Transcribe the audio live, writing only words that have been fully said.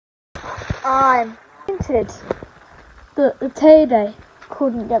I'm hinted that the Tay Day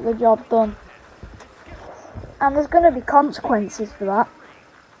couldn't get the job done. And there's going to be consequences for that.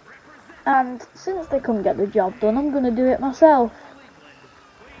 And since they couldn't get the job done, I'm going to do it myself.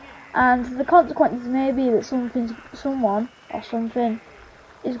 And the consequences may be that someone or something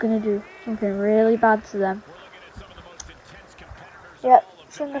is going to do something really bad to them. Yep,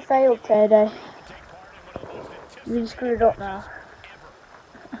 shouldn't have failed Tay Day. Really screwed up now.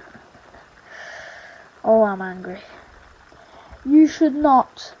 Oh, I'm angry. You should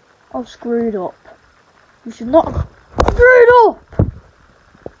not have screwed up. You should not have screwed up!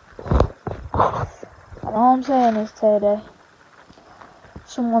 And all I'm saying is, Tay Day,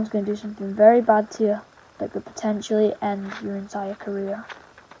 someone's going to do something very bad to you that could potentially end your entire career.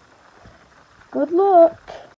 Good luck!